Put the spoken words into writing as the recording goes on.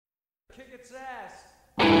Kick its ass.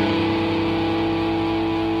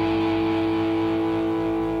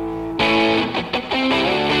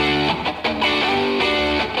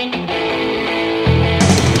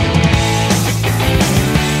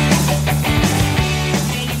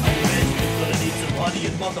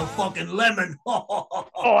 Motherfucking lemon. Oh,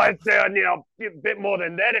 I'd say I need a bit more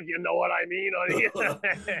than that, if you know what I mean.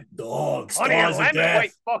 Dog, Honey and stars of lemon.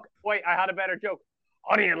 death. Wait, I had a better joke.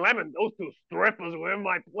 Honey and lemon, those two strippers were in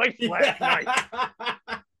my place last night.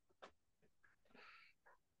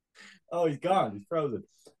 Oh, he's gone. He's frozen.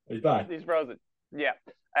 He's back. He's frozen. Yeah.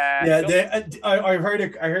 I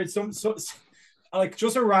heard some like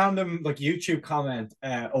just a random like YouTube comment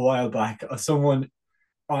a while back. Someone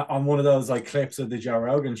on one of those like clips of the Joe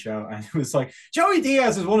Rogan show, and it was like Joey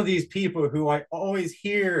Diaz is one of these people who I always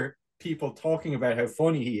hear people talking about how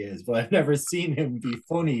funny he is, but I've never seen him be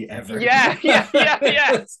funny ever. Yeah. That's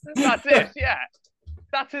it. Yeah,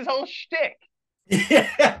 that's his whole shtick.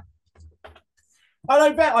 Yeah,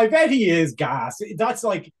 and I bet he is gas. That's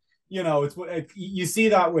like, you know, it's you see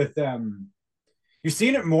that with you're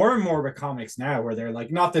seeing it more and more with comics now, where they're like,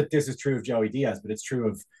 not that this is true of Joey Diaz, but it's true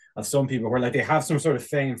of some people where like they have some sort of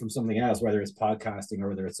fame from something else, whether it's podcasting or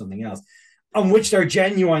whether it's something else, on which they're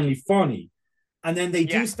genuinely funny. And then they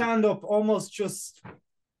do stand up almost just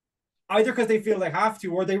either because they feel they have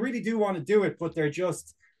to, or they really do want to do it, but they're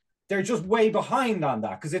just way behind on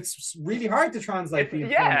that because it's really hard to translate. It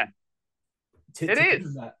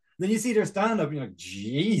is. That. Then you see their stand up, and you're like,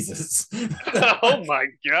 Jesus. Oh my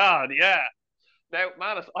God, yeah. Now,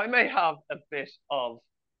 Manus, I may have a bit of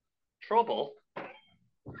trouble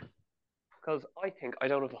because I think I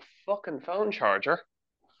don't have a fucking phone charger.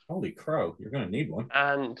 Holy crow, you're going to need one.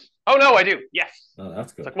 And, oh no, I do, yes. Oh,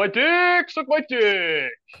 that's good. Suck my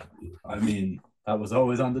dick. I mean, that was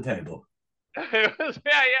always on the table. It was,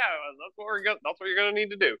 yeah, that's what you're going to need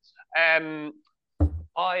to do.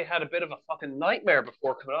 I had a bit of a fucking nightmare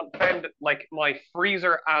before coming on. Found that, like, my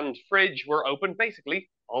freezer and fridge were open basically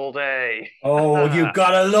all day. Oh, you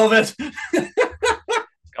gotta love it.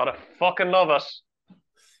 Gotta fucking love it.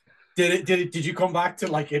 Did you come back to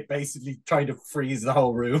like it basically trying to freeze the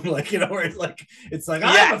whole room? Like, you know, where it's like,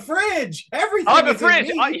 I have a fridge. Everything. I have a fridge.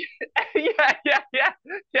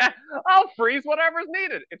 Yeah. I'll freeze whatever's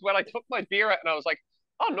needed. It's when I took my beer out and I was like,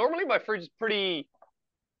 oh, normally my fridge is pretty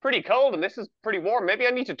cold and this is pretty warm. Maybe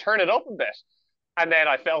I need to turn it up a bit. And then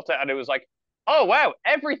I felt it and it was like, oh wow,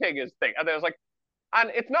 everything is thing. And then I was like, and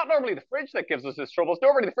it's not normally the fridge that gives us this trouble. It's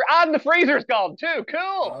normally the fridge, and the freezer's gone too.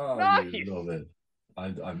 Cool. Oh, nice. You love it.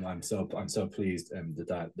 I'm so pleased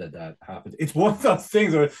that happened. It's one of those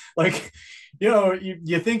things where, like, you know,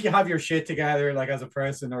 you think you have your shit together, like as a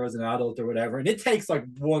person or as an adult or whatever, and it takes like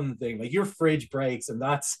one thing, like your fridge breaks, and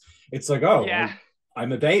it's like, oh, yeah.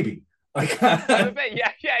 I'm a baby. I can't. I'm a baby.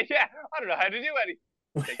 Yeah. I don't know how to do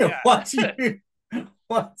anything. Yeah.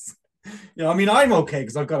 What's you know, I mean, I'm okay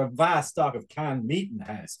because I've got a vast stock of canned meat in the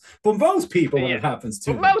house. But most people, when it happens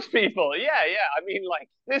to them, most people, yeah. I mean, like,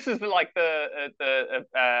 this is like a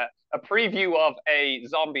preview of a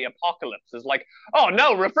zombie apocalypse. Is like, oh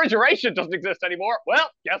no, refrigeration doesn't exist anymore. Well,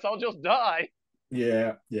 guess I'll just die.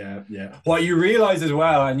 Yeah. What you realize as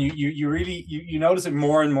well, and you really notice it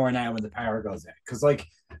more and more now when the power goes out, because like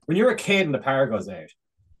when you're a kid and the power goes out,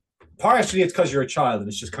 partially it's because you're a child and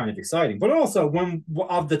it's just kind of exciting, but also when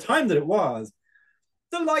of the time that it was,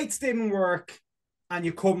 the lights didn't work and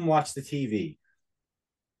you couldn't watch the TV.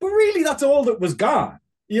 But really, that's all that was gone.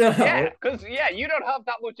 You know? Yeah, because you don't have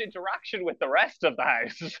that much interaction with the rest of the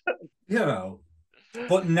house. You know,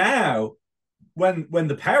 but now when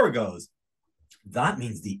the power goes, that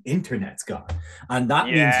means the internet's gone, and that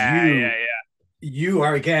means you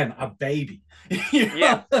are again a baby.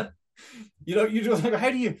 Yeah. You know, you just like, how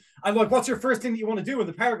do you? I'm like, what's your first thing that you want to do when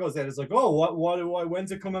the power goes out? It's like, oh, what do I?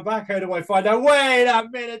 When's it coming back? How do I find out? Wait a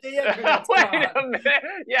minute, the internet's Wait a minute.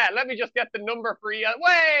 Yeah, let me just get the number for you.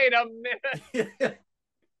 Wait a minute.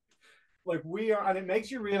 Like we are, and it makes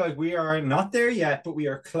you realize we are not there yet, but we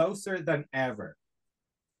are closer than ever.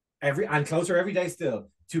 Closer every day still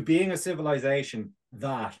to being a civilization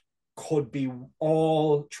that could be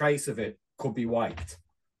all trace of it could be wiped.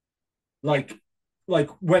 Like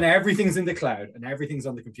when everything's in the cloud and everything's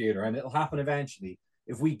on the computer, and it'll happen eventually.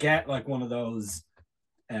 If we get like one of those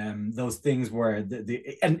things where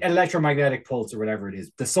an electromagnetic pulse or whatever it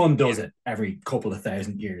is, the sun does it every couple of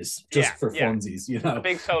thousand years just for funsies, you know. A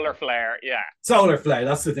big solar flare, Solar flare,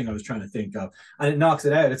 that's the thing I was trying to think of. And it knocks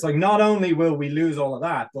it out. It's like, not only will we lose all of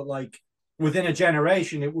that, but like within a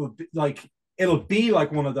generation, it'll be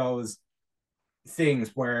like one of those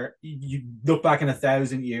things where you look back in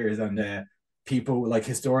 1,000 years and people like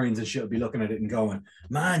historians and shit will be looking at it and going,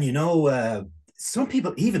 man, some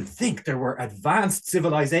people even think there were advanced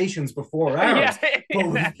civilizations before ours,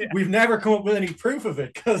 but we've never come up with any proof of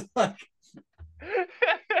it because like,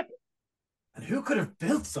 and who could have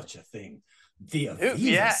built such a thing? The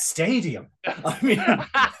Aviva Stadium. I mean,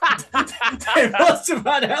 they must have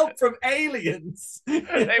had help from aliens.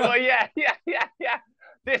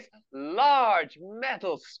 This large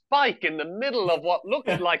metal spike in the middle of what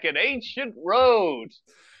looked like an ancient road.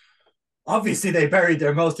 Obviously, they buried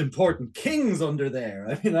their most important kings under there.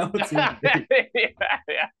 I mean, that would seem to be.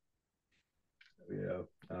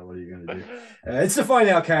 What are you going to do? It's the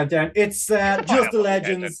final countdown. It's just the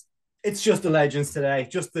legends. It's just the legends today.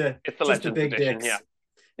 Just the big edition, dicks.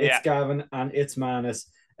 It's Gavin and it's Manus.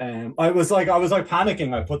 I was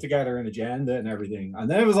panicking. I put together an agenda and everything, and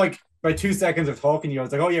then it was like by 2 seconds of talking to you, I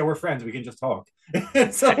was like, oh yeah, we're friends. We can just talk.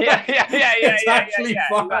 It's actually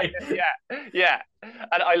fine. Yeah.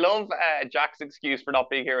 And I love Jack's excuse for not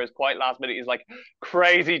being here is quite last minute. He's like,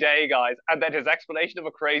 crazy day, guys. And then his explanation of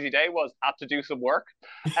a crazy day was had to do some work.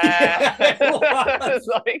 It's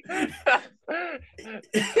like,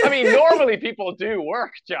 I mean, normally people do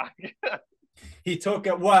work, Jack. He took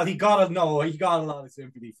it. Well, he got a lot of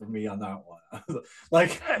sympathy from me on that one.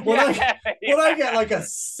 Like when I get like a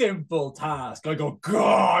simple task, I go,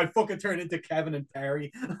 God, I fucking turn into Kevin and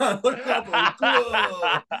Perry. I look up and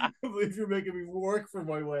I believe you're making me work for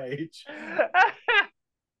my wage.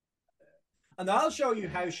 And I'll show you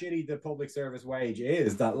how shitty the public service wage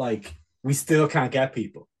is. That like we still can't get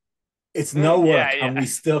people. It's no work, and we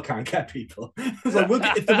still can't get people. It's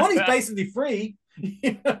like, if the money's basically free.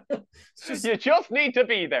 You just need to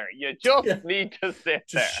be there. You just need to sit there.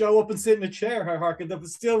 Just show up and sit in a chair. How hard could that? But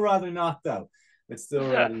still rather not, though. It's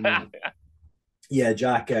still rather not. Yeah,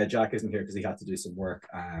 Jack isn't here because he had to do some work.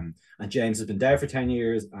 And James has been there for 10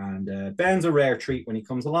 years. And Ben's a rare treat when he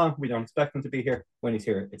comes along. We don't expect him to be here. When he's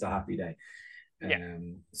here, it's a happy day.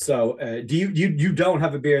 So do you don't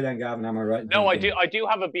have a beer then, Gavin? Am I right? No, I do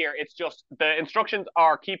have a beer. It's just the instructions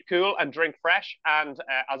are keep cool and drink fresh. And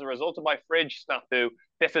as a result of my fridge snafu,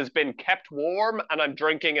 this has been kept warm and I'm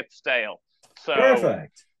drinking it stale. So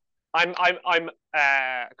perfect. I'm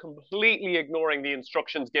completely ignoring the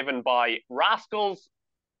instructions given by Rascals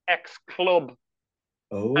X Club,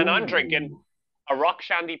 and I'm drinking a Rock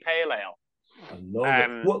Shandy Pale Ale. I love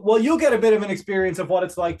it. Well, you'll get a bit of an experience of what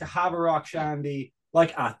it's like to have a rock shandy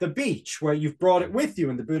like at the beach where you've brought it with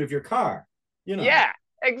you in the boot of your car. Yeah,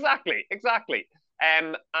 exactly.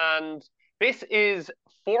 And this is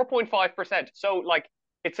 4.5%. So like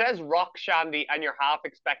it says rock shandy and you're half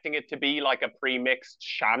expecting it to be like a pre-mixed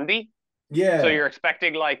shandy. Yeah. So you're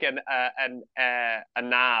expecting like a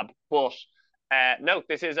nab, but no,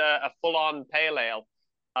 this is a full-on pale ale.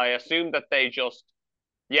 I assume that they just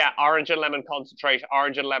orange and lemon concentrate,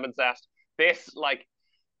 orange and lemon zest. This, like,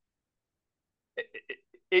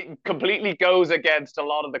 it completely goes against a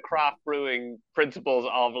lot of the craft brewing principles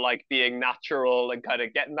of, like, being natural and kind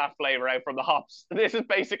of getting that flavor out from the hops. This is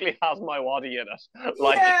basically has my waddy in it.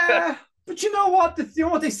 Like, yeah, but you know what? You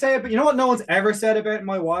know what they say about, you know what no one's ever said about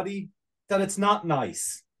my waddy? That it's not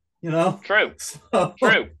nice, you know? True. So,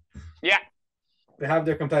 true. Yeah. They have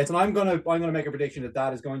their complaints. And I'm gonna make a prediction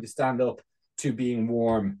that is going to stand up to being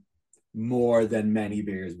warm more than many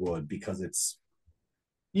beers would, because it's,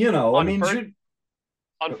 on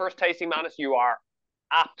first tasting, Manus, you are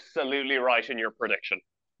absolutely right in your prediction.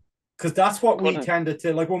 Because that's what we tended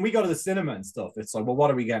to, like, when we go to the cinema and stuff, it's like, well,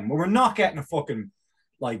 what are we getting? Well, we're not getting a fucking,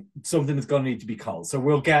 like, something that's going to need to be cold. So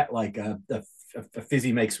we'll get, like, a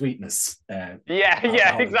fizzy make sweetness.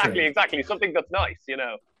 Exactly. Something that's nice,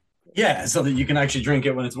 Yeah, so that you can actually drink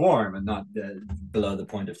it when it's warm and not below the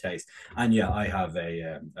point of taste. And yeah, I have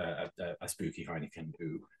a spooky Heineken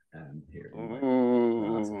here.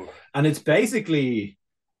 And it's basically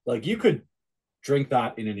like you could drink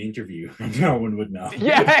that in an interview and no one would know.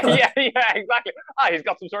 Yeah, exactly. He's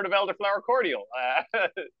got some sort of elderflower cordial.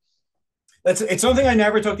 It's something I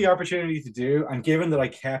never took the opportunity to do. And given that I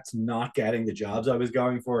kept not getting the jobs I was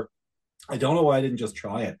going for, I don't know why I didn't just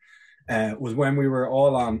try it. Was when we were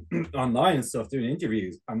all online and stuff doing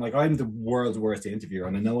interviews. I'm like, I'm the world's worst interviewer,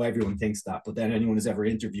 and I know everyone thinks that, but then anyone who's ever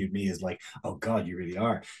interviewed me is like, oh God, you really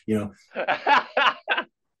are,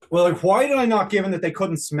 Well, like, why did I not, given that they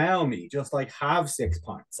couldn't smell me, just like have 6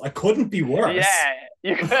 pints? I couldn't be worse. Yeah,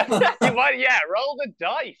 you might. Yeah, roll the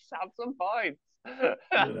dice, have some pints.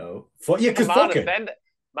 Because fuck it.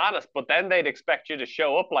 But then they'd expect you to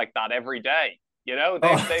show up like that every day.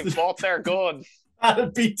 They've bought their goods.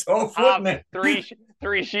 That'd be tough, wouldn't it?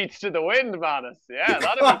 Three sheets to the wind, Manus. Yeah,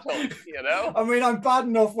 that'd be tough, you know? I mean, I'm bad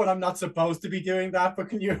enough when I'm not supposed to be doing that, but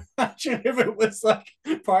can you imagine if it was like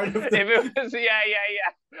part of the... If it was,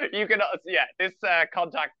 you can, this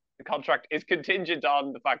contract is contingent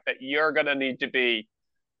on the fact that you're going to need to be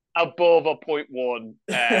above a 0.1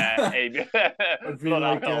 blood like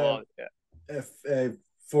alcohol. a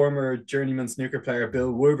former journeyman snooker player,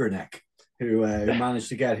 Bill Wuberneck, who managed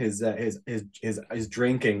to get his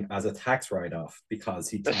drinking as a tax write-off because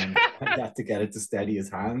he had to get it to steady his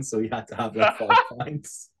hands, so he had to have like 5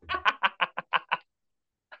 pints.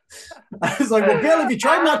 I was like, well, Bill, have you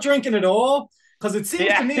tried not drinking at all? Because it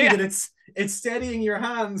seems to me that it's steadying your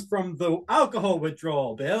hands from the alcohol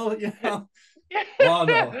withdrawal, Bill. You know? Oh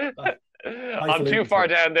no, I'm too far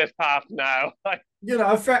down this path now. You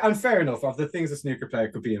know, fair enough. Of the things a snooker player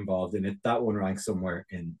could be involved in, that one ranks somewhere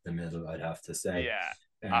in the middle, I'd have to say. Yeah,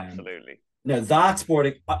 absolutely. Now that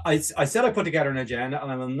sporting, I said I put together an agenda,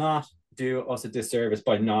 and I will not do us a disservice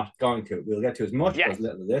by not going to it. We'll get to as much or as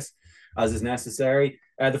little of this as is necessary.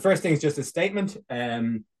 The first thing is just a statement.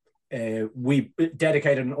 We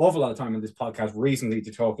dedicated an awful lot of time on this podcast recently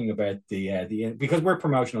to talking about the because we're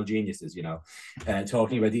promotional geniuses, you know,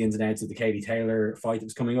 talking about the ins and outs of the Katie Taylor fight that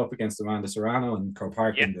was coming up against Amanda Serrano and Crow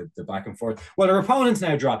Park and the back and forth. Well, her opponent's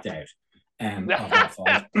now dropped out of that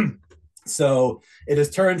fight. So it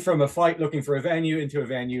has turned from a fight looking for a venue into a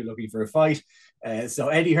venue looking for a fight. So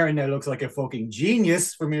Eddie Hearn now looks like a fucking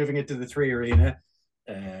genius for moving it to the 3 Arena.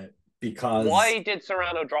 Because why did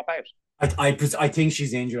Serrano drop out? I think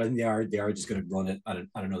she's injured. I think they are just going to run it at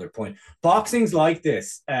another point. Boxing's like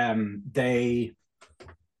this. They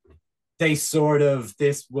sort of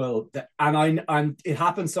and it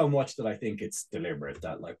happens so much that I think it's deliberate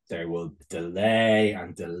that like they will delay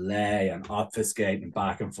and obfuscate and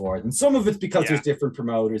back and forth. And some of it's because there's different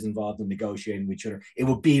promoters involved in negotiating with each other. It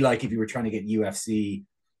would be like if you were trying to get a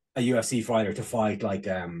UFC fighter to fight like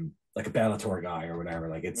a Bellator guy or whatever.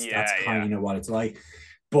 Like that's kind of what it's like.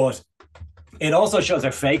 But it also shows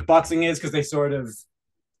how fake boxing is because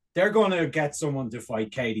they're going to get someone to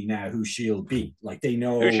fight Katie now who she'll beat. Like they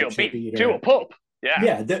know who she'll beat to a pulp.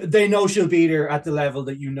 Yeah, they know she'll beat her at the level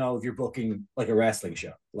that you know if you're booking like a wrestling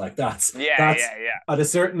show. Like that's at a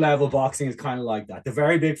certain level, boxing is kind of like that. The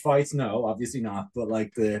very big fights, no, obviously not. But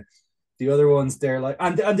like the other ones, they're like,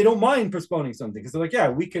 and they don't mind postponing something because they're like, yeah,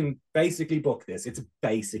 we can basically book this. It's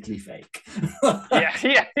basically fake. yeah.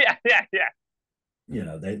 You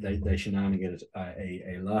know, they shenanigan it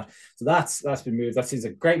a lot. So that's been moved. That seems a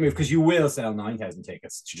great move because you will sell 9,000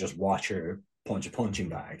 tickets to just watch her punch a punching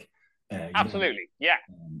bag. Absolutely, yeah.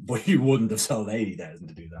 But you wouldn't have sold 80,000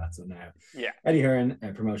 to do that. So now, Eddie Hearn,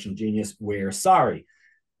 promotion genius. We're sorry.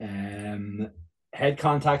 Head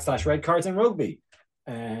contact / red cards in rugby.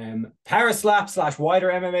 Power slap / wider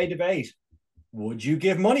MMA debate. Would you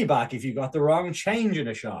give money back if you got the wrong change in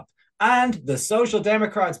a shop? And the Social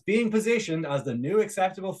Democrats being positioned as the new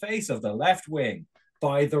acceptable face of the left wing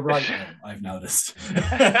by the right wing, I've noticed.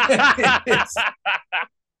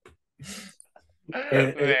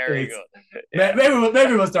 Very good. Yeah.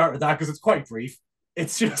 Maybe we'll start with that because it's quite brief.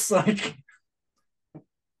 It's just like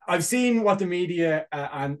I've seen what the media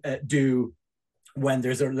do when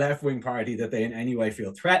there's a left-wing party that they in any way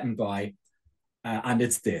feel threatened by. And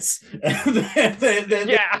it's this.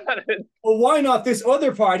 Well, why not this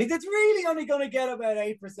other party that's really only going to get about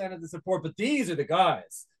 8% of the support? But these are the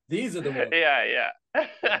guys. These are the ones. Yeah.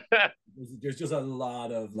 There's just a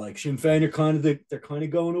lot of like Sinn Féin are they're kind of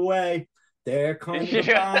going away. They're kind of the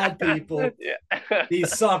bad people.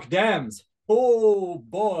 These sock Dems. Oh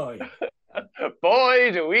boy.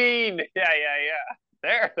 Boy, do we. Yeah.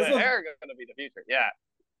 They're going to be the future. Yeah.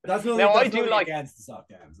 That's nothing against the sock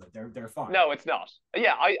Dems. Like, they're fine. No, it's not.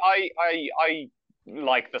 Yeah, I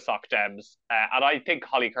like the sock Dems, and I think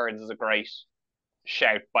Holly Kearns is a great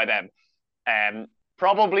shout by them.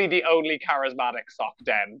 Probably the only charismatic sock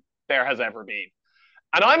Dem there has ever been,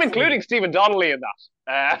 and I'm including Stephen Donnelly in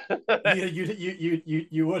that.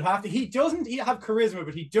 You would have to. He doesn't have charisma,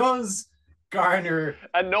 but he does garner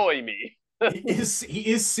annoy me. He's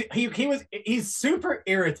super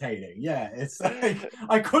irritating. Yeah, it's like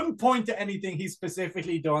I couldn't point to anything he's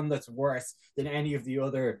specifically done that's worse than any of the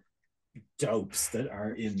other dopes that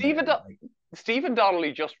are in Stephen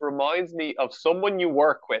Donnelly just reminds me of someone you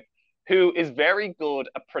work with who is very good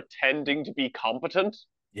at pretending to be competent.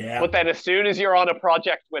 Yeah. But then as soon as you're on a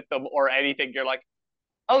project with them or anything, you're like,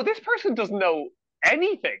 oh, this person doesn't know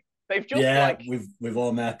anything. They've just we've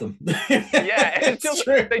all met them. It's just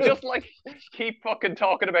true. They just like keep fucking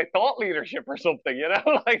talking about thought leadership or something, you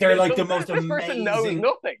know? Like they're like the most this amazing person knows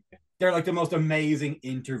nothing. They're like the most amazing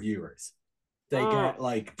interviewers. They get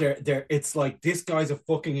like they're it's like this guy's a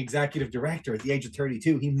fucking executive director at the age of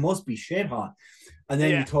 32. He must be shit hot. And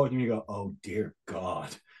then you talk to him, you go, oh dear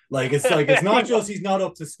God. Like it's not just he's not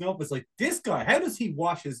up to snuff. It's like this guy, how does he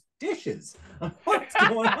wash his dishes? What's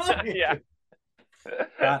going on here?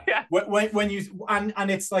 When you and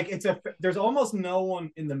it's like there's almost no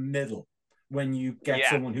one in the middle when you get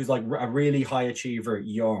someone who's like a really high achiever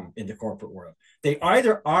young in the corporate world. They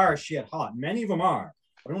either are shit hot, many of them are.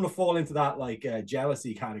 I don't want to fall into that like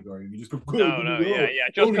jealousy category. You just go,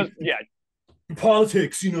 just because,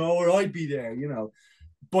 politics, or I'd be there,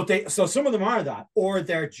 But so some of them are that, or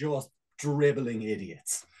they're just dribbling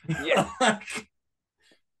idiots. Yeah.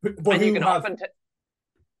 But you can often,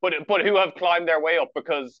 but who have climbed their way up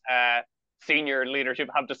because senior leadership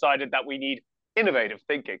have decided that we need innovative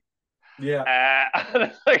thinking. Yeah. And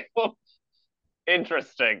it's like, well,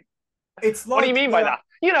 interesting. It's like, what do you mean by that?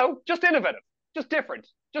 Just innovative. Just different,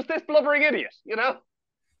 just this blubbering idiot,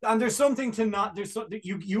 And there's something to not. There's something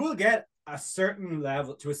you will get a certain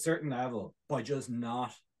level by just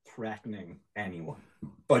not threatening anyone,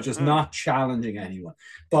 by just not challenging anyone,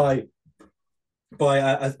 by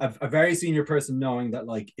a very senior person knowing that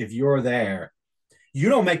like if you're there, you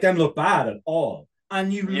don't make them look bad at all,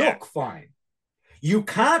 and you look fine. You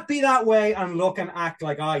can't be that way and look and act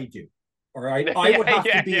like I do. All right, I would have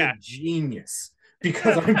to be a genius.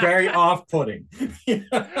 Because I'm very off-putting.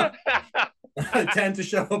 I tend to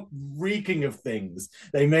show up reeking of things.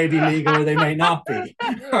 They may be legal or they may not be.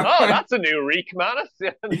 Oh, that's a new reek, man.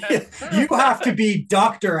 You have to be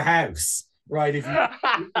Dr. House, right? If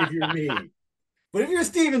you're me. But if you're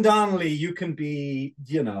Stephen Donnelly, you can be,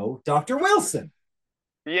 Dr. Wilson.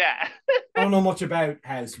 Yeah. I don't know much about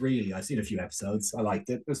House, really. I've seen a few episodes. I liked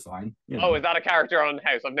it. It was fine. Oh, is that a character on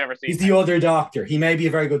House? I've never seen He's the other doctor. He may be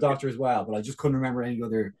a very good doctor as well, but I just couldn't remember any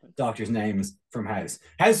other doctors' names from House.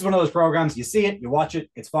 House is one of those programs. You see it, you watch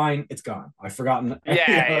it, it's fine, it's gone. I've forgotten.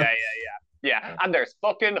 Yeah. And there's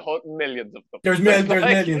fucking millions of them. There's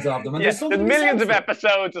millions of them. And there's millions of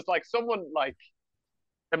episodes. It's like someone like...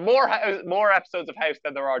 more episodes of House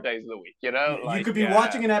than there are days of the week, you could be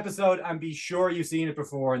watching an episode and be sure you've seen it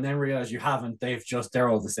before and then realize you haven't. They're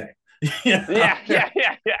all the same. Yeah.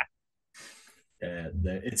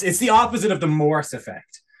 It's the opposite of the Morse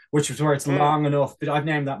effect, which is where it's long enough, but I've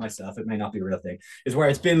named that myself, it may not be a real thing, is where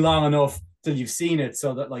it's been long enough till you've seen it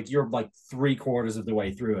so that like you're like 3/4 of the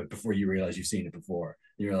way through it before you realize you've seen it before.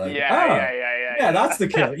 You're like, that's the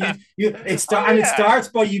kill. It starts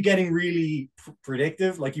by you getting really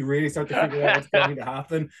predictive, like you really start to figure out what's going to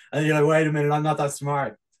happen, and you're like, wait a minute, I'm not that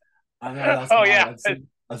smart. I know that's smart.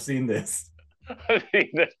 I've seen this. I've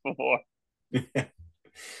seen this before.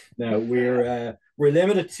 Now we're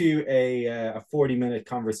limited to a 40-minute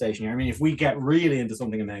conversation here. I mean, if we get really into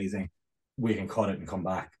something amazing, we can cut it and come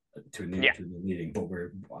back to a new meeting.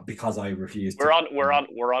 But because I refuse.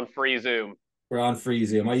 We're on free Zoom. We're on free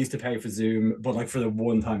Zoom. I used to pay for Zoom, but like for the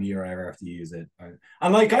one time a year I ever have to use it.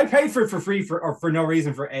 And like I paid for it for free for no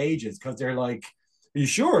reason for ages because they're like, are you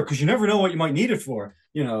sure? Because you never know what you might need it for.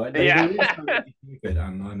 They keep it,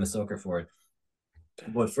 and I'm a sucker for it.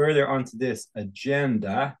 But further onto this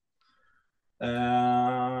agenda,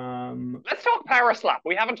 let's talk Power Slap.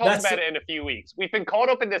 We haven't talked about it in a few weeks. We've been caught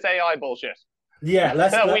up in this AI bullshit. Yeah,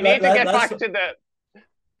 we need to get back to the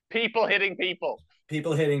people hitting people.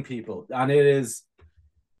 People hitting people, and this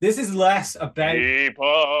is less about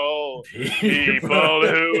people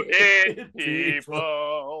who hit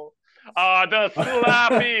people are the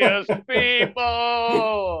slappiest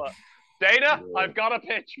people. Dana, I've got a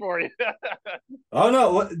pitch for you. Oh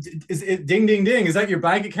no, what is it? Ding ding ding. Is that your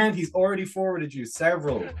bank account? He's already forwarded you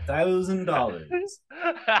several $1,000.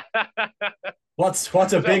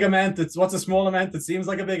 What's a big amount what's a small amount that seems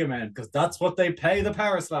like a big amount? Because that's what they pay the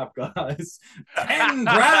Power Slap guys. 10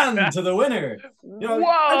 grand to the winner.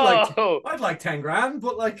 Whoa! I'd like 10 grand,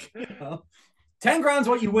 but 10 grand's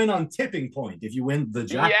what you win on tipping point if you win the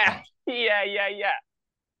jackpot. Yeah.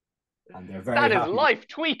 And they're very that happy. Is life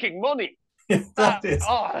tweaking money. That is.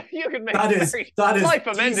 Oh, you can make that is life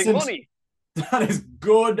amending money. That is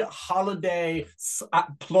good holiday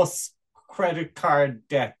plus credit card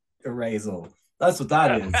debt erasal. That's what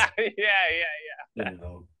that is.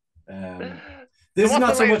 Yeah. This is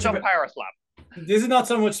not so much about Power Slap. This is not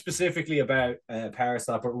so much specifically about Power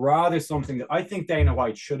Slap, but rather something that I think Dana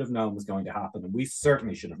White should have known was going to happen, and we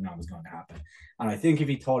certainly should have known was going to happen. And I think if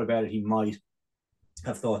he thought about it, he might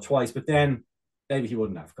have thought twice, but then maybe he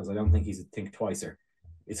wouldn't have, because I don't think he's a think twicer.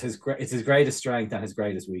 It's his greatest strength and his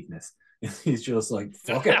greatest weakness. He's just like,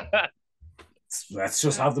 fuck it. Let's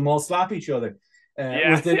just have them all slap each other.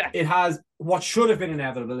 It has what should have been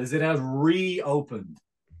inevitable is it has reopened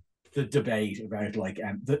the debate about like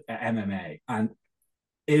the MMA, and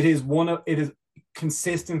it is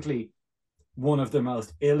consistently one of the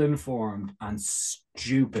most ill-informed and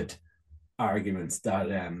stupid arguments that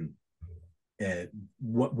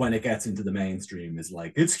when it gets into the mainstream is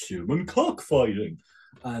like it's human cockfighting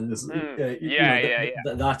and this,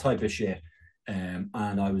 that type of shit. And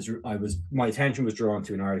my attention was drawn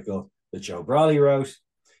to an article that Joe Brawley wrote,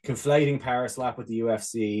 conflating power slap with the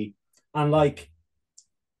UFC, and like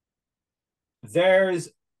there's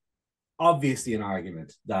obviously an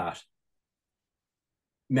argument that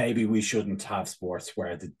maybe we shouldn't have sports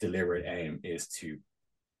where the deliberate aim is to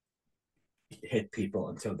hit people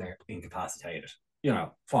until they're incapacitated.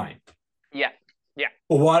 Fine. Yeah.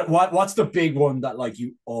 But what's the big one that like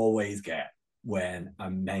you always get when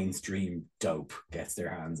a mainstream dope gets their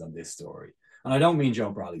hands on this story? And I don't mean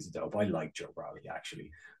Joe Brawley's a dope. I like Joe Brawley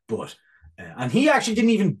actually, but and he actually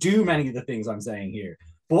didn't even do many of the things I'm saying here.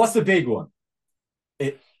 But what's the big one?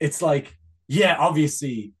 It's like, yeah,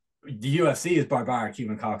 obviously the UFC is barbaric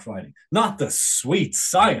human cockfighting, not the sweet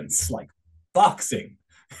science like boxing.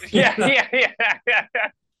 Yeah.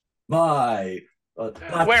 Where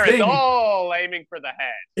it's all aiming for the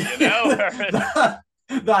head,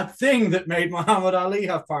 that thing that made Muhammad Ali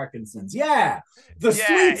have Parkinson's. Yeah, the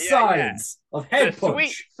sweet science of head punch.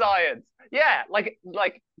 Sweet science. Yeah, like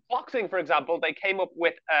boxing, for example, they came up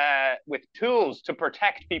with tools to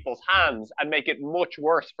protect people's hands and make it much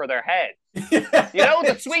worse for their heads.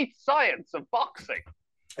 The sweet science of boxing.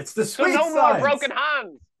 It's the sweet so no more broken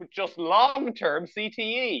hands, but just long-term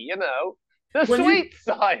CTE.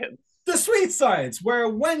 Science. The sweet science, where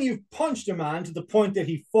when you've punched a man to the point that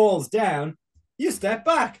he falls down, you step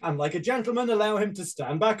back and, like a gentleman, allow him to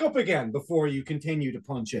stand back up again before you continue to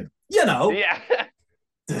punch him. Yeah.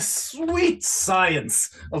 The sweet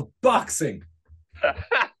science of boxing.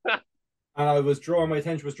 And my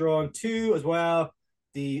attention was drawn to as well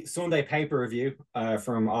the Sunday pay-per-view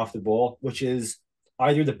from Off the Ball, which is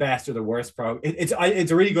either the best or the worst it's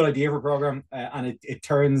a really good idea for a program, and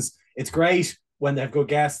it's great when they have good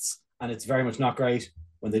guests, and it's very much not great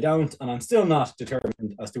when they don't. And I'm still not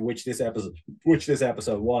determined as to which this episode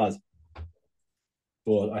was.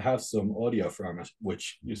 But I have some audio from it,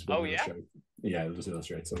 which you will illustrate. Yeah, it'll just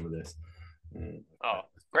illustrate some of this.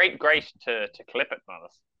 Great to clip it,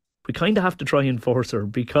 Manus. We kind of have to try and force her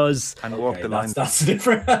because walk the line. That's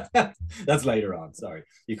different. That's later on. Sorry.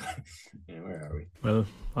 Where are we? Well,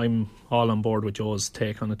 I'm all on board with Joe's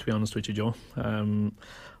take on it. To be honest with you, Joe,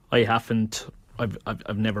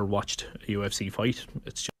 I've never watched a UFC fight.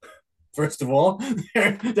 It's just... First of all,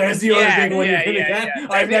 there's the other big one you're gonna get.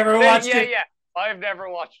 I've never watched it. Yeah. I've never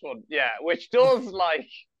watched one. Yeah, which does like.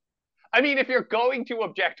 I mean, if you're going to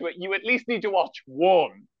object to it, you at least need to watch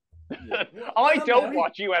one. I don't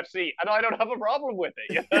watch UFC, and I don't have a problem with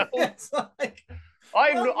it. It's like,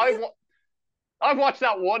 I've watched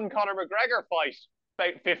that one Conor McGregor fight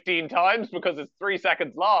about 15 times because it's 3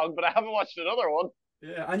 seconds long, but I haven't watched another one.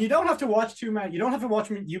 Yeah, and you don't have to watch too many. You don't have to watch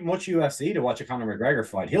much UFC to watch a Conor McGregor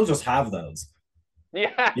fight. He'll just have those.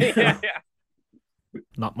 Yeah.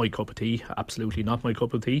 Not my cup of tea. Absolutely not my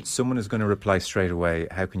cup of tea. Someone is going to reply straight away,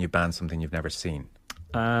 how can you ban something you've never seen?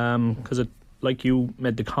 Because it, like you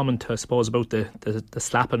made the comment, I suppose, about the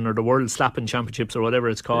slapping or the World Slapping Championships or whatever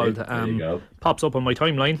it's called. There you go. Pops up on my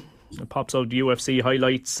timeline. It pops out UFC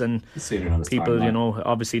highlights and people, timeline.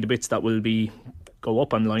 Obviously the bits that will go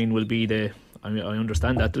up online will be I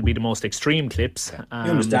understand that will be the most extreme clips. He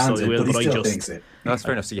understands but he still thinks it. That's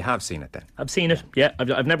fair enough. So you have seen it then? I've seen it, yeah.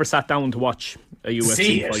 I've never sat down to watch a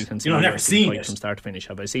UFC fight and never seen it from start to finish.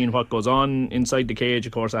 Have I seen what goes on inside the cage?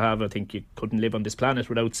 Of course I have. I think you couldn't live on this planet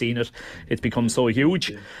without seeing it. It's become so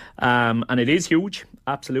huge, and it is huge,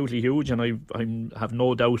 absolutely huge. And I have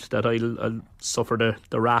no doubt that I'll suffer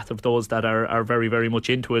the wrath of those that are very, very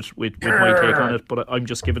much into it with my take on it. But I'm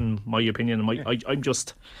just giving my opinion. I'm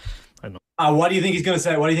just. What do you think he's going to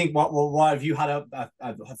say? What do you think? What if you had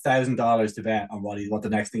 $1,000 to bet on what the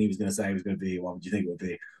next thing he was going to say was going to be? What would you think it would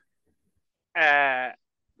be?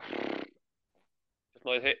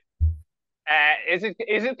 Is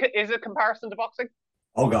it a comparison to boxing?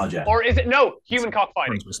 Oh God, yeah. Or is it human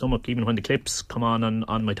cockfighting? Turns my stomach even when the clips come on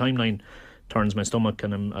my timeline. Turns my stomach,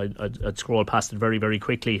 and I'd scroll past it very, very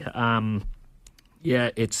quickly.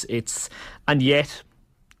 It's and yet,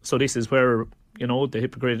 so this is where the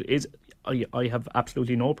hypocrite is. I have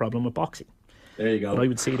absolutely no problem with boxing. There you go. But I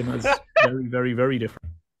would see them as very, very, very different.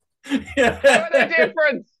 How are they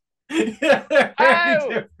different? Yeah, they're very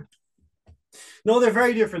different. No, they're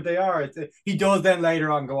very different. They are. He does then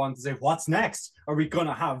later on go on to say, "What's next? Are we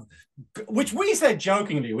gonna have?" Which we said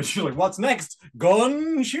jokingly, which is like, "What's next?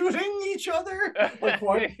 Gun shooting each other? Like,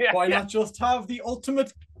 why not just have the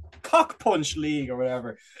ultimate cock punch league or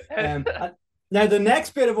whatever?" Now the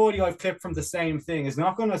next bit of audio I've clipped from the same thing is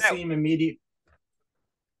not going to seem immediate.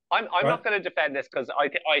 I'm not going to defend this because I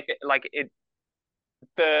like it.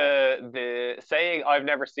 The saying "I've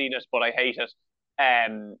never seen it, but I hate it"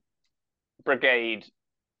 brigade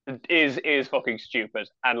is fucking stupid.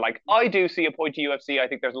 And like, I do see a point to UFC. I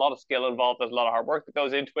think there's a lot of skill involved. There's a lot of hard work that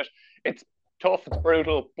goes into it. It's tough. It's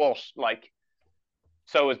brutal. But like,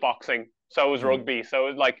 so is boxing. So is rugby. So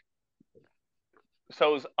is like,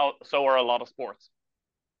 so are a lot of sports.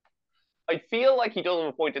 I feel like he does have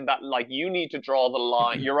a point in that, like, you need to draw the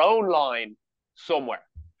line, your own line somewhere.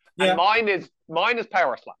 And mine is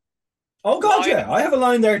power slam. Oh god, I have a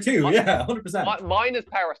line there too. 100%. Mine is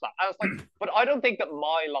power slam. I was like, but I don't think that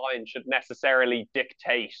my line should necessarily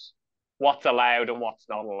dictate what's allowed and what's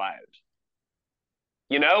not allowed.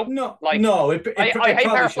 You know? No, like, no. I hate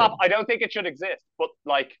power slam. I don't think it should exist. But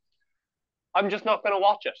like, I'm just not going to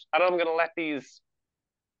watch it, and I'm going to let these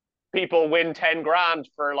people win 10 grand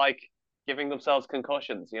for like giving themselves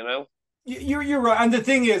concussions. You know? You're right, and the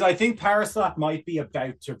thing is, I think Paraslap might be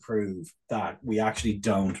about to prove that we actually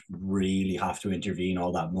don't really have to intervene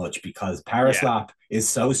all that much, because Paraslap is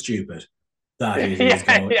so stupid that it is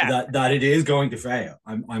going that it is going to fail.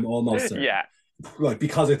 I'm almost certain. Like,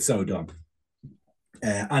 because it's so dumb.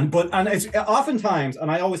 And it's oftentimes,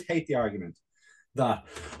 and I always hate the argument that,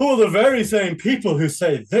 oh, the very same people who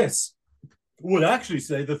say this would actually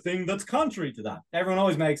say the thing that's contrary to that. Everyone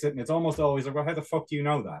always makes it, and it's almost always like, well, how the fuck do you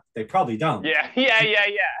know that? They probably don't. Yeah.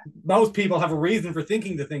 Most people have a reason for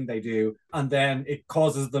thinking the thing they do, and then it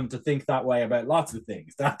causes them to think that way about lots of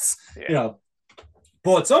things. That's, you know.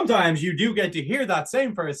 But sometimes you do get to hear that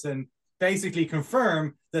same person basically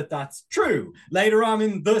confirm that that's true later on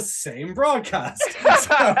in the same broadcast.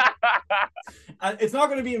 So, it's not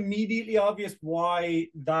going to be immediately obvious why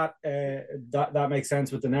that makes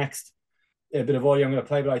sense with the next a bit of audio I'm going to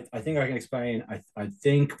play, but I think I can explain. I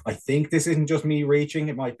think this isn't just me reaching.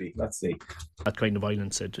 It might be. Let's see. That kind of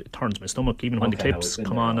violence, it turns my stomach, even when the clips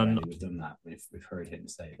come on. And we've done that. We've heard him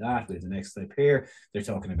say that. With the next clip here, they're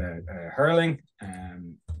talking about hurling.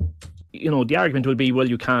 You know, the argument will be, well,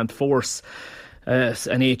 you can't force an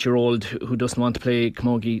 8-year-old who doesn't want to play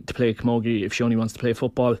camogie to play camogie if she only wants to play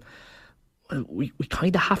football. Well, we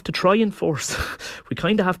kind of have to try and force. We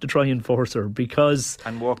kind of have to try and force her, because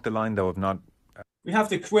and walk the line though of not. We have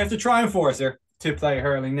to try and force her to play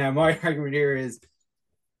hurling. Now, my argument here is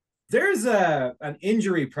there's an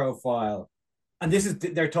injury profile, and this is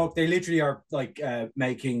they literally are like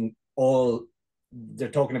making all. They're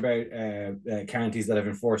talking about counties that have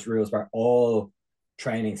enforced rules where all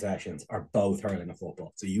training sessions are both hurling and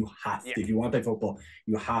football. So you have to, if you want to play football,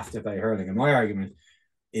 you have to play hurling. And my argument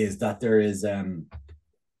is that there is a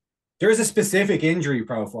specific injury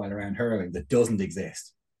profile around hurling that doesn't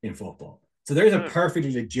exist in football. So there's a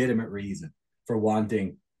perfectly legitimate reason for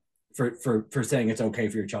wanting for saying it's okay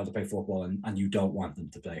for your child to play football and you don't want them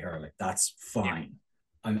to play hurling. That's fine.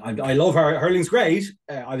 I love hurling's great.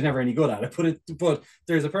 I was never any good at it, but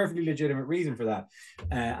there's a perfectly legitimate reason for that.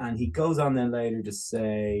 And he goes on then later to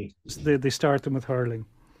say they start them with hurling.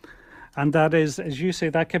 And that is, as you say,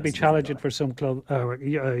 that can be challenging for some club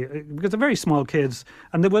because they're very small kids,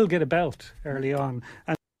 and they will get a belt early on.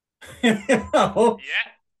 And they're going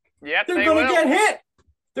to get hit.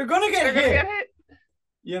 They're going to get hit.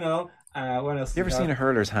 You know, what else? You ever seen a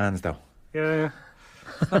hurler's hands though? Yeah.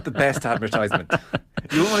 It's not the best advertisement.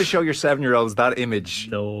 You don't want to show your 7-year-olds that image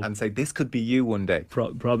and say, this could be you one day.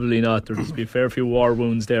 Probably not. There's be a fair few war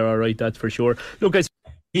wounds there, all right, that's for sure. Look, guys.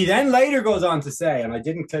 He then later goes on to say, and I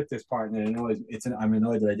didn't clip this part, and I'm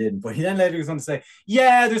annoyed that I didn't, but he then later goes on to say,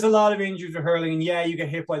 yeah, there's a lot of injuries with hurling, and yeah, you get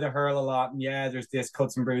hit by the hurl a lot, and yeah, there's this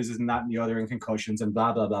cuts and bruises and that and the other, and concussions and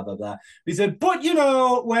blah, blah, blah, blah, blah. He said, but you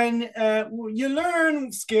know, when you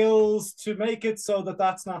learn skills to make it so that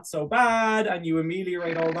that's not so bad, and you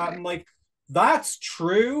ameliorate all that, and like, that's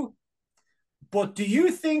true. But do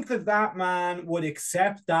you think that man would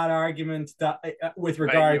accept that argument that with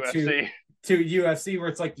regard to UFC, where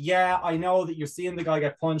it's like, yeah, I know that you're seeing the guy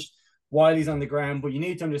get punched while he's on the ground, but you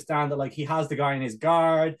need to understand that like he has the guy in his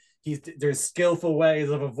guard. There's skillful ways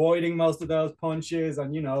of avoiding most of those punches,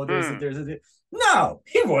 and you know, no,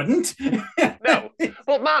 he wouldn't. No,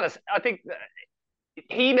 well, Manus, I think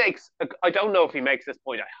he makes. I don't know if he makes this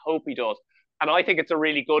point. I hope he does, and I think it's a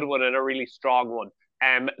really good one and a really strong one.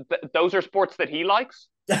 Those are sports that he likes.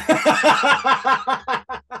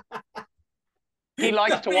 He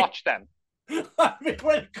likes to watch them. I mean,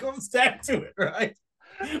 when it comes down to it, right?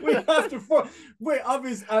 We have to. Wait,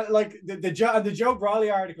 obviously, like the Joe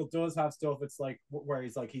Brawley article does have stuff. It's like where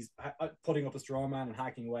he's putting up a straw man and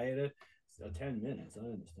hacking away at it. So 10 minutes. I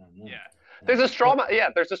understand that. Yeah, there's a straw man. Yeah,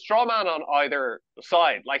 there's a straw man on either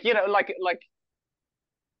side. Like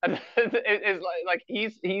and it's like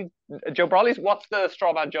he's Joe Brawley's. What's the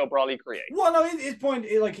straw man Joe Brawley create? Well, no, his point,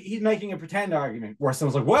 like he's making a pretend argument where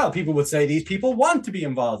someone's like, well, people would say these people want to be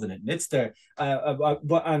involved in it, and it's their, and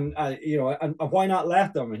why not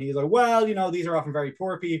let them? And he's like, well, these are often very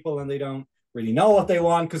poor people, and they don't really know what they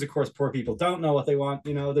want because, of course, poor people don't know what they want.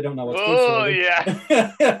 They don't know what's good for them.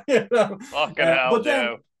 Yeah. Fucking hell,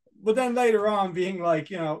 Joe. But then later on, being like,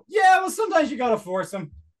 well, sometimes you gotta force them.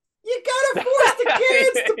 You gotta force the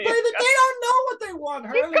kids to play the. They don't know what they want.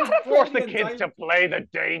 You gotta force the kids to play the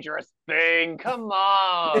dangerous thing. Come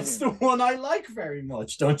on. It's the one I like very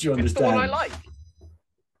much. Don't you understand? It's the one I like.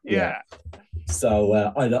 Yeah.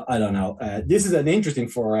 So I don't know. This is an interesting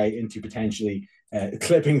foray into potentially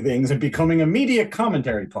clipping things and becoming a media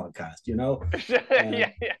commentary podcast.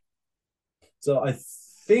 Yeah. So I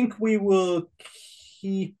think we will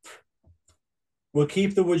keep. We'll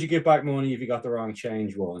keep the would you give back money if you got the wrong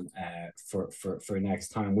change one for next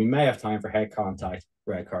time. We may have time for head contact,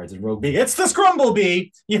 red cards, and rugby. It's the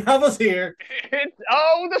ScrumbleBee. You have us here.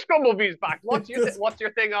 The ScrumbleBee's back. What's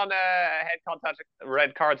your thing on head contact,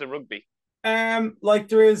 red cards, and rugby? There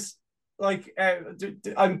is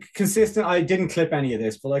I'm consistent. I didn't clip any of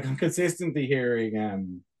this, but I'm consistently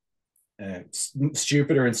hearing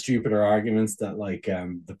stupider and stupider arguments that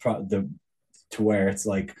to where it's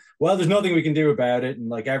like, well, there's nothing we can do about it, and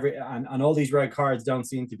and all these red cards don't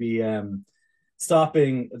seem to be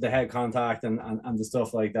stopping the head contact and the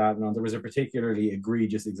stuff like that. And there was a particularly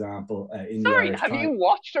egregious example in Sorry, have you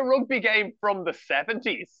watched a rugby game from the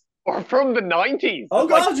 70s or from the 90s? Oh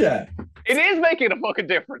God, yeah. It is making a fucking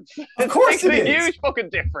difference. Of course it is. A huge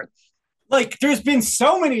fucking difference. There's been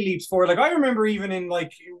so many leaps forward. I remember even in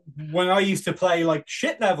when I used to play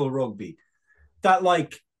shit level rugby, that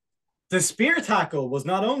the spear tackle was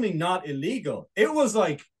not only not illegal, it was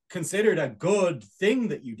considered a good thing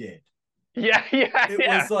that you did. Yeah.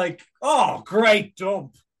 It was oh, great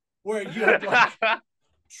dump, where you had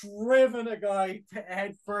driven a guy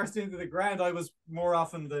head first into the ground. I was more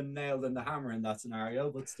often than nailed in the hammer in that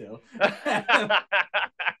scenario, but still. And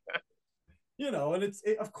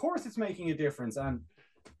of course it's making a difference. And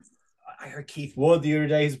I heard Keith Wood the other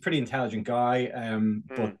day. He's a pretty intelligent guy,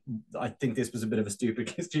 but I think this was a bit of a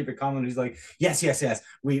stupid comment. He's like, yes.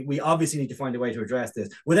 We obviously need to find a way to address this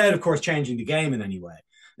without, of course, changing the game in any way.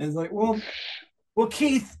 And it's like, well,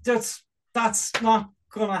 Keith, that's not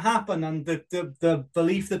going to happen. And the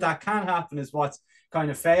belief that can happen is what's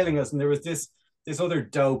kind of failing us. And there was this other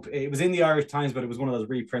dope. It was in the Irish Times, but it was one of those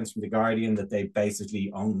reprints from the Guardian that they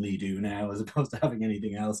basically only do now, as opposed to having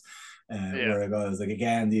anything else. Where it goes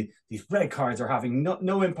again, these red cards are having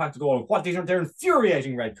no impact at all. They're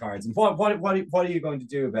infuriating red cards, and what are you going to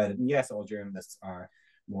do about it? And yes, all journalists are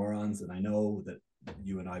morons, and I know that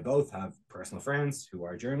you and I both have personal friends who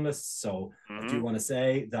are journalists, so I do want to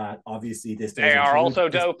say that obviously they are also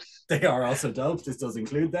dopes. They are also dopes. This does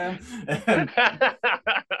include them,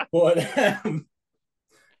 but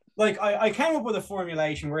I came up with a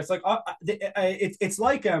formulation where it's it's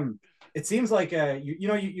like it seems like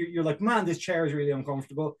you're like, man, this chair is really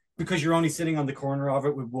uncomfortable because you're only sitting on the corner of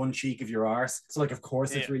it with one cheek of your arse. So of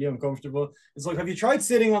course it's really uncomfortable. It's like, have you tried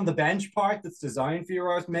sitting on the bench part that's designed for your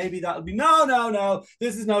arse? Maybe that'll be no.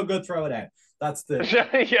 This is no good. Throw it out. That's the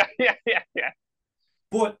yeah.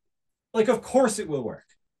 But of course it will work.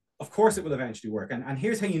 Of course it will eventually work. And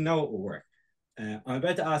here's how you know it will work. I'm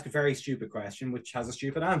about to ask a very stupid question, which has a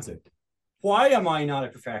stupid answer. Why am I not a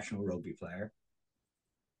professional rugby player?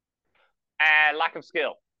 Lack of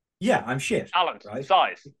skill. Yeah, I'm shit. Talent, right?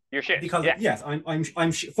 Size. You're shit. Because yes,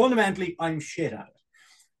 I'm fundamentally I'm shit at it.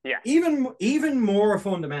 Yeah. Even more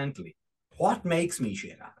fundamentally, what makes me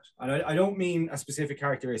shit at it? I don't mean a specific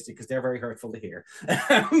characteristic because they're very hurtful to hear.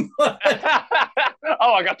 Oh,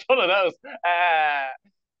 I got a ton of those.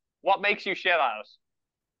 What makes you shit at it?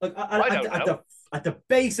 At the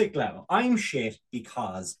basic level, I'm shit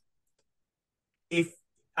because if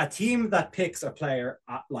a team that picks a player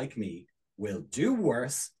like me will do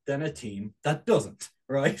worse than a team that doesn't,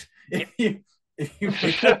 right? Yeah. If you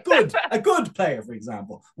pick a good player, for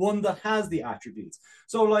example, one that has the attributes.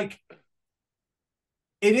 So it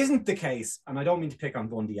isn't the case, and I don't mean to pick on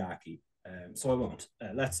Bundy Aki, so I won't.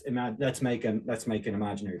 Let's make an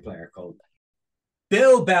imaginary player called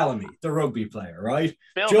Bill Bellamy, the rugby player, right?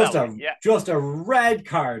 Just a red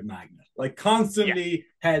card magnet, constantly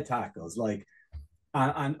head tackles,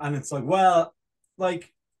 And it's like, well,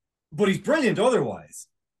 like, but he's brilliant otherwise,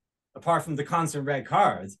 apart from the constant red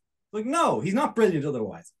cards. Like, no, he's not brilliant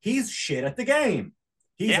otherwise. He's shit at the game.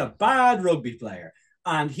 He's a bad rugby player,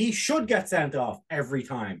 and he should get sent off every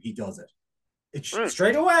time he does it. It's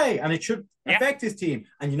straight away, and it should affect his team.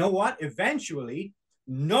 And you know what? Eventually,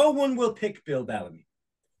 no one will pick Bill Bellamy.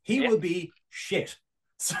 He will be shit.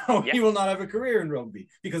 So he will not have a career in rugby,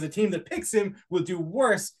 because a team that picks him will do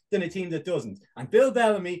worse than a team that doesn't. And Bill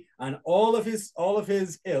Bellamy and all of his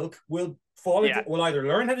ilk will fall into, will either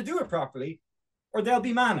learn how to do it properly, or they'll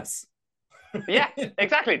be Manus. Yeah,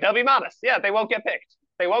 exactly. They'll be Manus. Yeah, they won't get picked.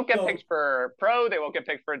 They won't get picked for pro. They won't get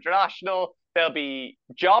picked for international. They'll be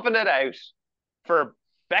jobbing it out for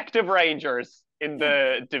Bective Rangers in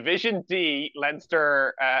the Division D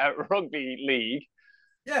Leinster Rugby League.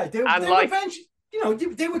 Yeah, they eventually,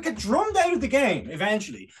 they would get drummed out of the game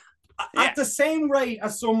eventually, at the same rate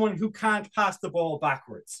as someone who can't pass the ball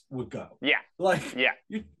backwards would go. Yeah,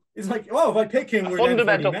 it's like, oh, if I pick him, a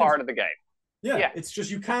fundamental part of the game. Yeah, it's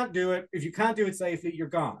just you can't do it. If you can't do it safely, you're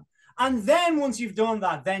gone. And then once you've done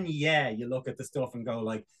that, then you look at the stuff and go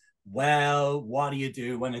like, well, what do you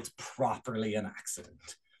do when it's properly an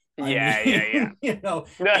accident? Is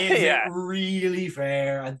it really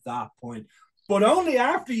fair at that point? But only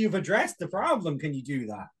after you've addressed the problem can you do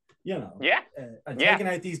that. And taking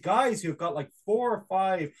out these guys who've got like 4 or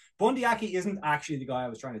 5. Bundyaki isn't actually the guy I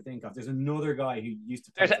was trying to think of. There's another guy who used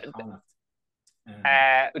to play for Connacht.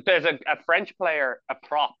 There's a French player, a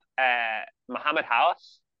prop, Mohamed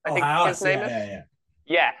Haas. I think his name is.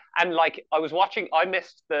 Yeah, and like I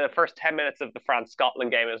missed the first 10 minutes of the France-Scotland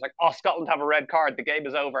game. It was like, oh, Scotland have a red card, the game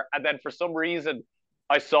is over. And then for some reason,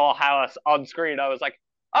 I saw Haas on screen. I was like,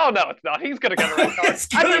 oh, no, it's not. He's going to get a red card. It's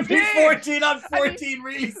going to be 14 on 14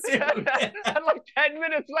 really soon. And like 10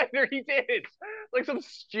 minutes later, he did. Like some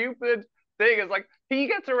stupid thing. It's like, he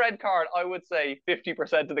gets a red card, I would say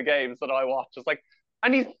 50% of the games that I watch. It's like,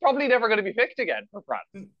 and he's probably never going to be picked again for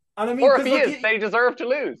France. And I mean, or if he is, they deserve to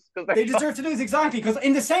lose. They deserve to lose, exactly. Because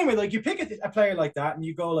in the same way, like, you pick a player like that and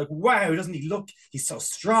you go like, wow, doesn't he look, he's so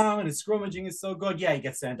strong and his scrummaging is so good. Yeah, he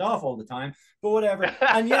gets sent off all the time, but whatever.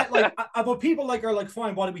 And yet, like, but people like are like,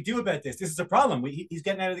 fine, what do we do about this? This is a problem. He's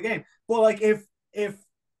getting out of the game. But like, if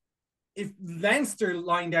Leinster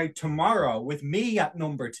lined out tomorrow with me at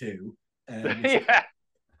number 2,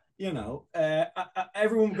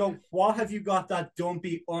 everyone would go, what have you got that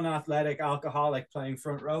dumpy, unathletic alcoholic playing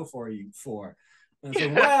front row for you for? And I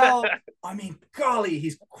said, well, I mean, golly,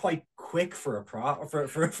 he's quite quick for a prop, for a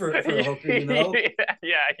hooker,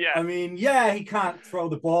 Yeah. I mean, he can't throw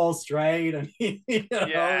the ball straight, and this,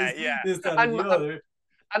 that, and the other.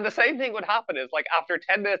 And the same thing would happen is, like, after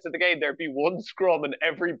 10 minutes of the game, there'd be one scrum and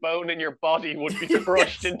every bone in your body would be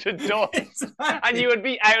crushed into dust. Exactly. And you would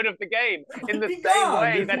be out of the game in the same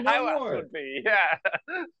way that Haas would be. Yeah.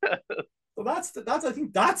 Well, I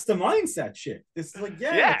think that's the mindset shit. It's like,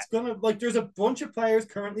 it's gonna, like, there's a bunch of players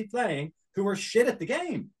currently playing who are shit at the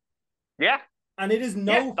game. Yeah. And it is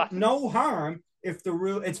no harm if the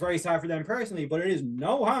rule, it's very sad for them personally, but it is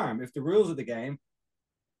no harm if the rules of the game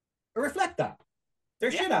reflect that. They're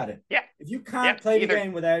shit at it. Yeah. If you can't play the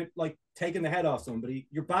game without like taking the head off somebody,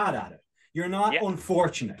 you're bad at it. You're not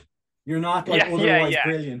unfortunate. You're not like otherwise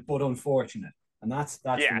brilliant, but unfortunate. And that's the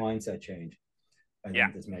mindset change I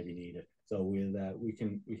think that's maybe needed. So we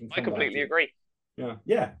can. I completely agree.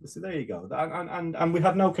 Yeah. So there you go. And we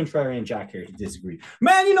have no contrarian Jack here to disagree.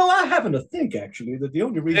 Man, I happen to think actually that the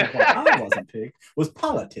only reason why I wasn't picked was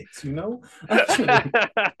politics. Actually,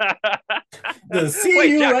 the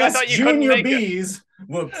CUS Junior Bees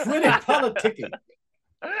were pretty politicky.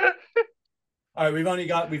 All right,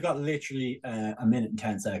 we've got literally a minute and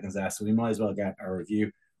 10 seconds left, so we might as well get a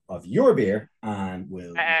review of your beer, and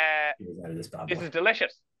we'll get out of this bad boy. This is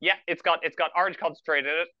delicious. Yeah, it's got orange concentrate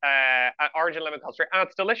in it, orange and lemon concentrate, and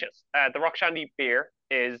it's delicious. The Rock Shandy beer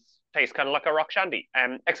tastes kind of like a Rock Shandy,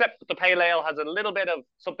 except the pale ale has a little bit of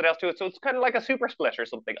something else to it, so it's kind of like a super split or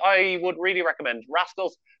something. I would really recommend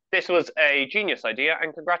Rascals. This was a genius idea,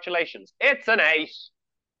 and congratulations. It's an 8.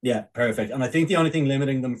 Yeah, perfect. And I think the only thing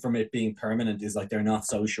limiting them from it being permanent is like they're not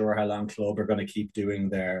so sure how long Club are going to keep doing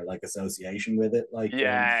their like association with it. Like,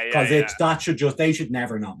 because they should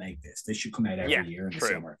never not make this. This should come out every year in the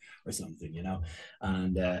summer or something,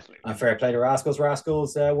 And fair play to Rascals.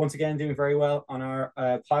 Rascals once again doing very well on our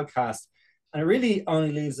podcast, and it really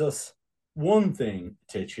only leaves us one thing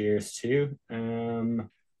to cheers to,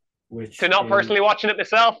 which to not personally watching it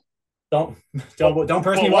myself. Don't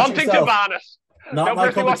personally watch it yourself. To ban it. Not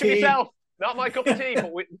my cup of tea. Myself. Not my cup of tea,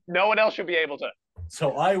 but no one else should be able to.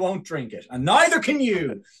 So I won't drink it, and neither can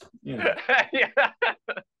you.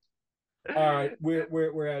 All right,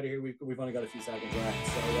 we're out of here. We've only got a few seconds left.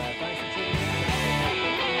 So thanks for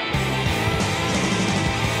tuning in.